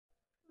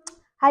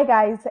Hi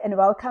guys, and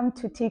welcome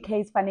to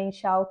TK's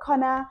Financial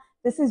Corner.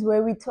 This is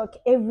where we talk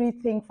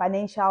everything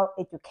financial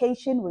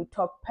education. We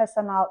talk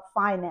personal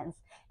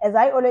finance. As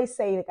I always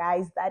say,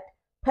 guys, that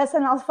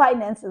personal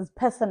finance is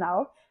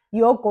personal.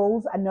 Your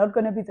goals are not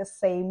going to be the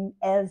same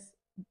as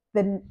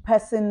the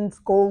person's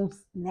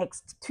goals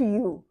next to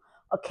you.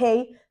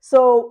 Okay,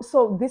 so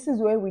this is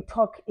where we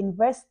talk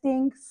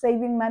investing,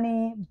 saving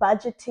money,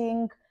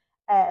 budgeting,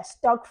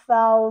 stock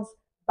files,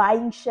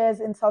 buying shares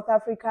in South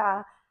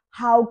Africa.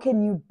 How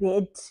can you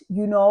bet,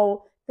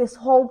 this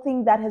whole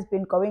thing that has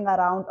been going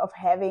around of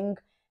having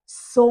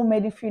so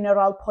many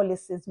funeral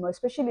policies, more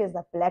especially as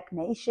a black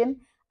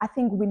nation. I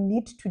think we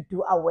need to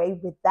do away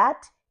with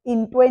that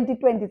in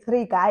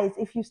 2023, guys.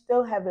 If you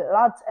still have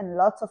lots and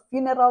lots of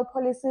funeral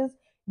policies,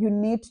 you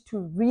need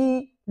to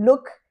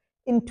re-look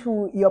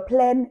into your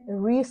plan,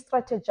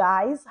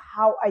 re-strategize.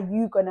 How are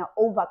you going to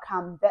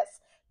overcome this?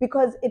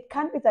 Because it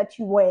can't be that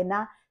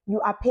you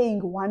are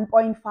paying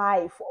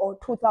 1.5 or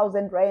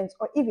 2,000 rands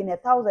or even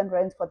 1,000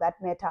 rands for that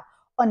matter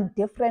on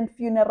different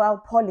funeral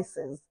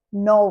policies.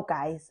 No,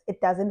 guys, it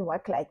doesn't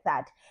work like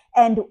that.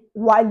 And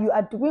while you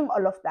are doing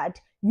all of that,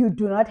 you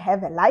do not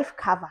have a life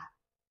cover.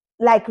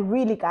 Like,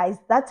 really, guys,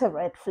 that's a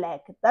red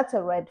flag. That's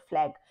a red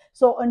flag.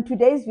 So on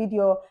today's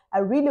video, I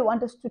really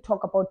want us to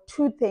talk about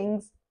two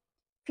things: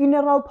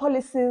 funeral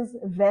policies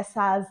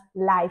versus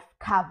life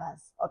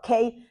covers.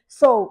 Okay,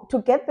 so to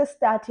get this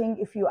starting,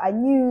 if you are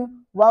new,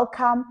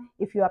 welcome.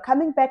 If you are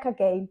coming back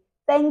again,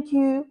 thank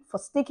you for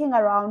sticking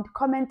around,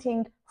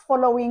 commenting,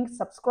 following,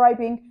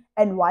 subscribing,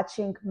 and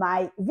watching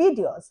my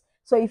videos.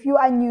 So if you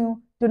are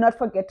new, do not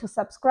forget to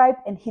subscribe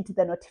and hit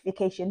the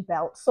notification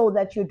bell so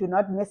that you do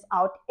not miss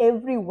out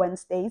every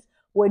Wednesdays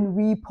when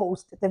we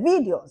post the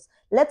videos.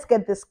 Let's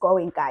get this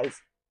going,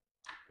 guys.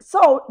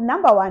 So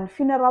number one,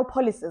 funeral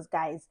policies,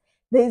 guys.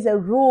 There's a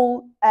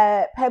rule,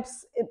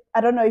 perhaps,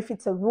 I don't know if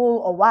it's a rule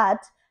or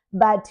what,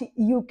 but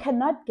you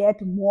cannot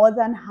get more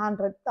than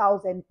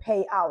 100,000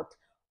 payout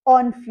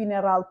on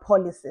funeral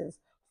policies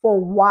for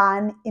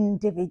one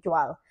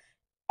individual.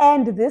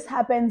 And this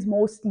happens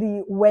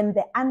mostly when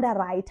the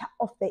underwriter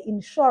of the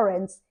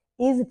insurance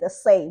is the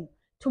same.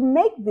 To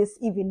make this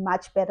even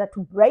much better, to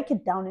break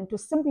it down and to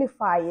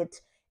simplify it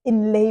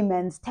in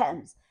layman's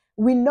terms,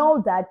 we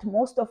know that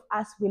most of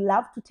us, we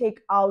love to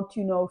take out,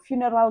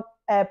 funeral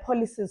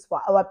policies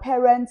for our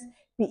parents,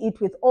 be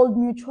it with Old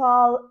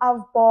Mutual,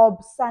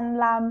 Avbob,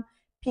 Sanlam,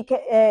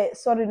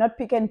 not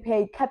Pick and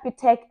Pay,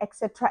 Capitec,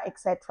 etc.,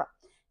 etc.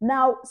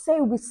 Now, say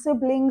with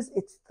siblings,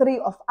 it's three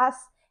of us,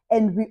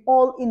 and we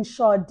all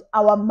insured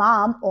our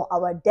mom or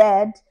our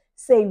dad.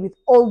 Say with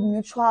Old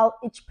Mutual,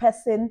 each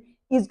person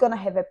is going to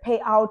have a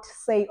payout,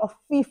 say, of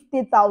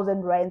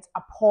 50,000 rands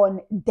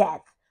upon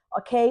death.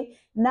 Okay,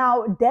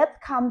 now death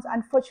comes,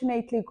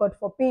 unfortunately, God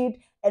forbid,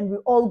 and we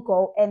all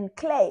go and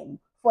claim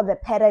for the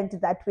parent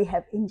that we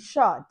have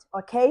insured,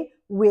 okay,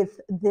 with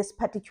this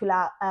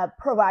particular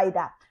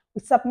provider.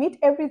 We submit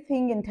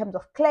everything in terms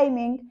of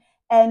claiming,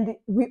 and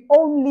we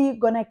only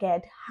gonna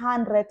get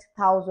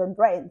 100,000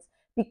 rands,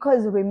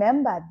 because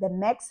remember, the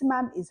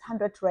maximum is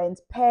 100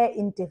 rands per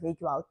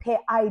individual, per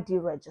ID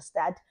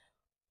registered,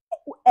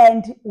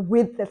 and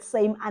with the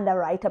same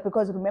underwriter.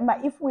 Because remember,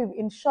 if we've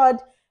insured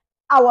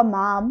our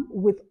mom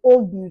with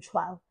Old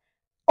Mutual,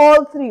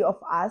 all three of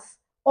us,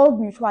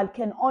 Old Mutual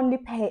can only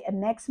pay a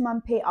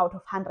maximum payout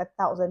of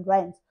 100,000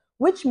 rands,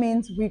 which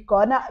means we're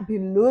gonna be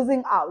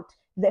losing out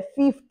the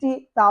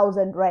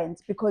 50,000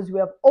 rands because we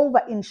have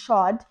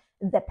over-insured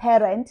the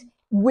parent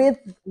with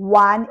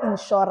one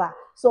insurer.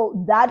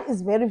 So that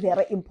is very,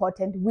 very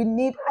important.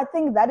 I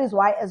think that is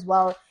why as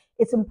well,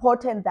 it's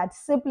important that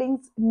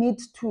siblings need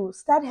to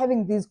start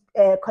having these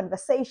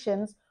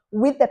conversations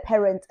with the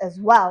parents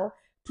as well,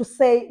 to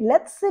say,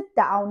 let's sit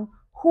down,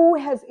 who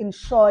has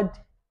insured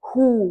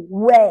who,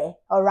 where,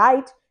 all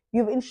right?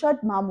 You've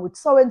insured mom with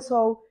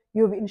so-and-so,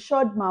 you've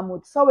insured mom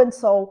with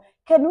so-and-so.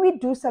 Can we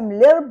do some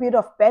little bit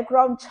of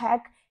background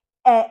check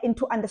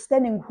into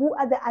understanding who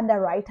are the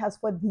underwriters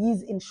for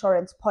these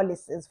insurance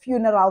policies,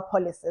 funeral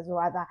policies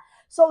rather,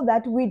 so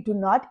that we do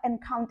not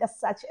encounter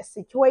such a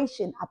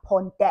situation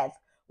upon death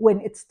when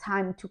it's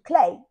time to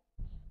claim.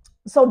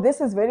 So this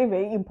is very,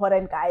 very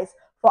important, guys,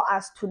 for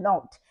us to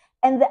note.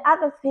 And the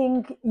other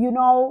thing,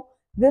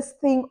 this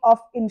thing of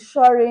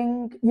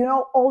insuring,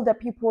 older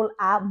people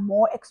are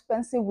more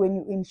expensive when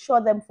you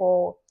insure them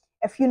for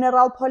a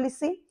funeral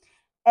policy.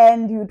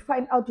 And you'd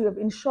find out you have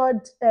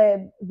insured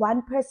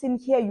one person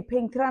here, you're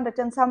paying 300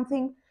 and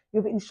something.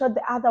 You've insured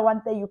the other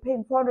one there, you're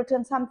paying 400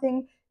 and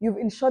something. You've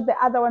insured the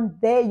other one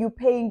there, you're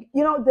paying,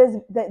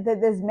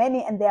 there's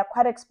many, and they are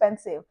quite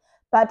expensive.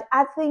 But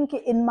I think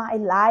in my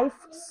life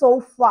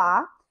so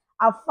far,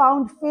 I've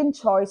found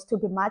FinChoice to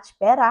be much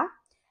better.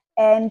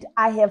 And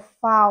I have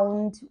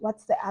found,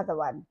 what's the other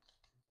one?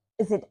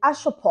 Is it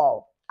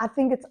Ashopol? I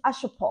think it's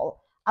Ashopol.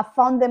 I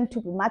found them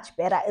to be much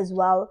better as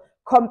well,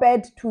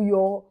 compared to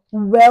your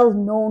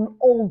well-known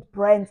old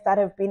brands that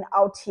have been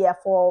out here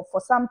for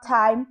some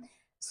time.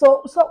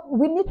 So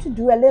we need to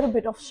do a little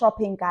bit of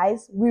shopping,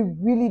 guys. We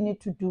really need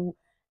to do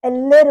a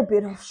little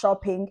bit of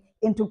shopping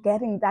into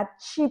getting that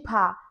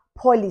cheaper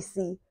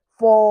policy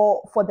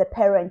for the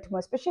parent,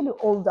 especially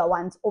older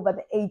ones over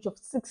the age of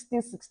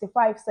 60,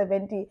 65,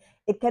 70.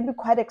 It can be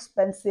quite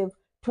expensive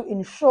to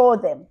insure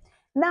them.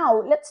 Now,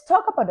 let's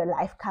talk about a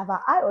life cover.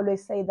 I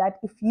always say that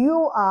if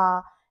you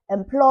are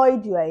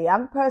employed, you're a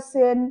young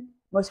person,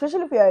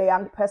 especially if you're a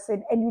young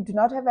person and you do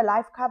not have a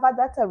life cover,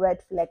 that's a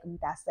red flag,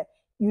 Mdase.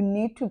 You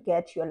need to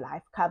get your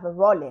life cover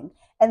rolling.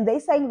 And they're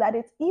saying that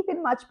it's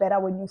even much better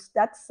when you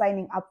start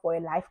signing up for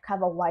a life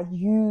cover while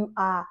you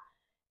are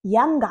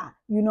younger.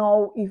 You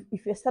know,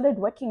 if you started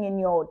working in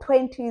your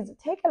 20s,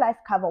 take a life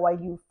cover while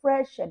you're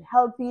fresh and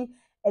healthy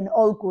and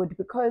all good,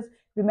 because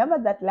remember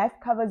that life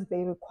covers,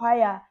 they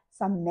require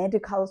some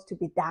medicals to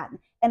be done.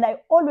 And I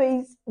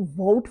always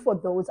vote for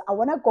those. I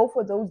want to go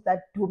for those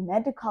that do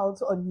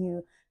medicals on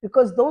you,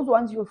 because those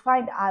ones you'll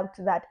find out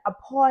that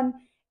upon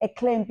a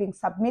claim being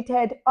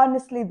submitted,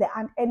 honestly, there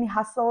aren't any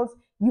hassles.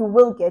 You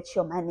will get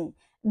your money.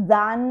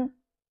 Than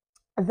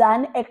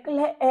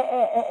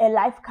a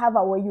life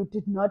cover where you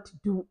did not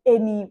do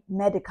any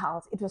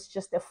medicals. It was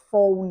just a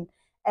phone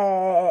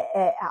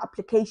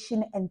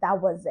application and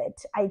that was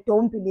it. I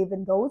don't believe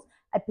in those.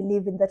 I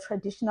believe in the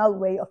traditional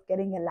way of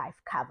getting a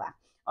life cover.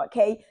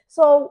 Okay,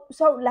 so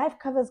life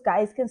covers,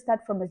 guys, can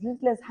start from as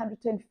little as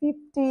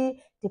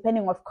 150,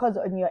 depending, of course,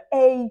 on your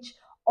age,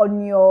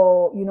 on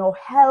your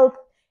health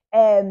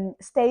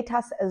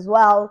status as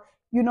well.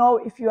 You know,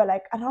 if you are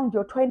like around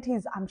your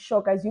 20s, I'm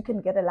sure, guys, you can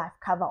get a life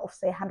cover of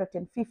say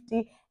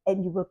 150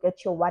 and you will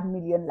get your 1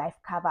 million life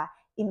cover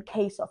in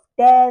case of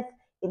death,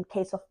 in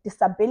case of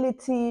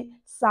disability,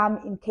 some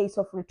in case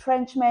of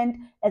retrenchment,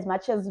 as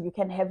much as you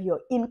can have your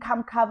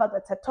income cover.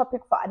 That's a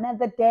topic for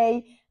another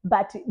day.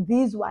 But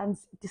these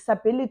ones,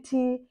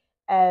 disability,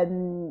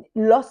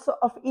 loss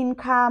of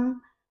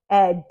income,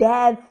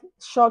 death,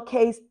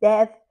 showcase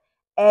death,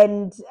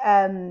 and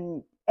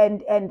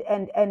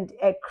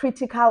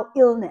critical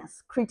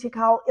illness,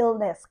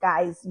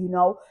 guys, you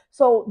know.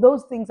 So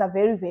those things are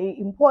very, very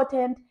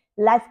important.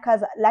 Life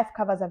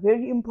covers are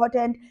very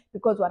important,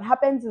 because what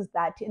happens is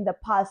that in the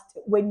past,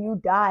 when you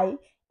die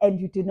and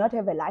you did not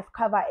have a life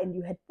cover and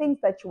you had things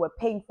that you were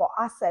paying for,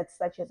 assets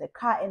such as a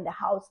car and a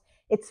house,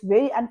 it's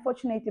very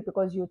unfortunate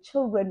because your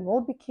children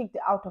will be kicked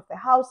out of the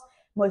house,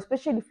 more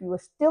especially if you were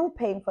still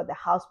paying for the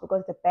house,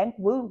 because the bank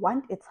will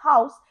want its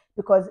house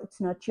because it's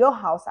not your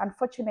house.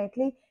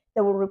 Unfortunately,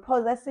 they will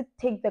repossess it,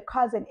 take the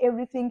cars and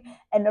everything,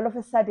 and all of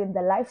a sudden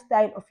the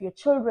lifestyle of your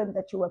children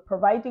that you were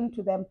providing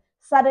to them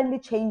suddenly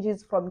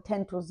changes from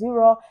 10 to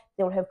 0.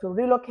 They will have to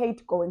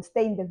relocate, go and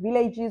stay in the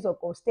villages or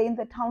go stay in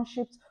the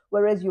townships,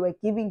 whereas you were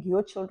giving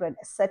your children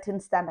a certain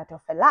standard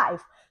of a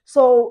life.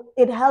 So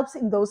it helps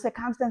in those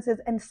circumstances.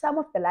 And some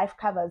of the life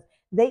covers,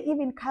 they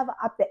even cover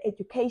up the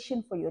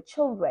education for your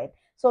children,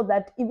 so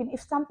that even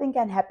if something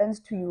can happen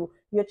to you,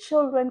 your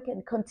children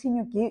can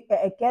continue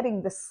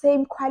getting the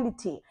same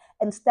quality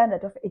and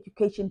standard of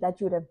education that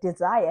you would have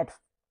desired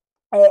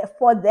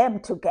for them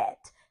to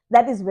get.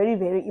 That is very,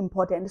 very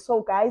important.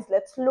 So guys,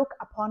 let's look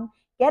upon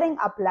getting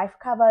up life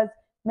covers,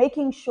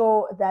 making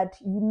sure that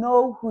you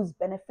know who's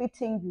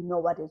benefiting, you know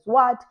what is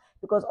what,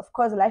 because of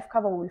course life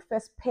cover will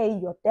first pay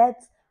your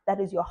debts, that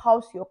is your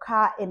house, your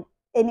car, and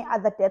any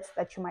other debts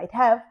that you might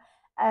have.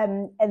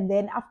 And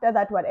then after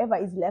that, whatever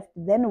is left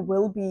then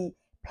will be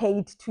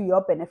paid to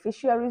your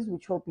beneficiaries,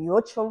 which will be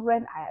your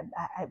children.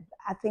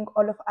 I think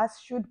all of us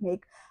should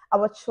make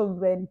our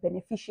children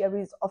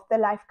beneficiaries of the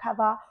life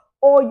cover.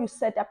 Or you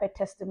set up a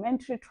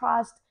testamentary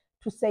trust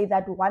to say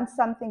that once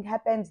something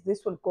happens,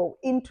 this will go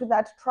into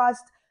that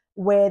trust,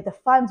 where the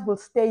funds will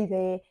stay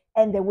there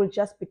and they will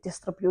just be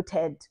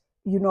distributed,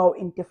 you know,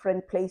 in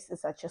different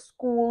places such as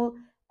school,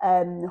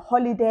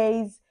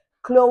 holidays,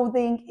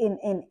 clothing,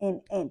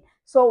 in.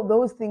 So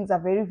those things are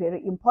very,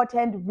 very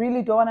important.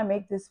 Really don't want to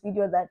make this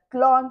video that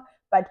long,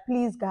 but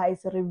please,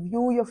 guys,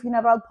 review your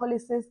funeral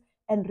policies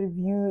and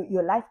review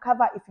your life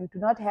cover. If you do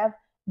not have,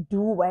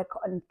 do work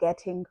on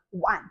getting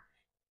one.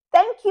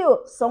 Thank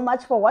you so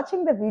much for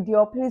watching the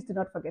video. Please do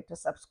not forget to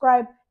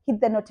subscribe, hit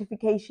the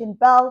notification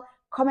bell,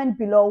 comment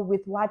below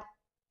with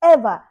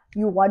whatever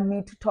you want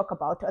me to talk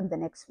about on the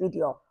next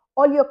video.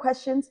 All your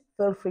questions,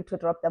 feel free to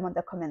drop them on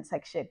the comment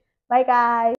section. Bye, guys.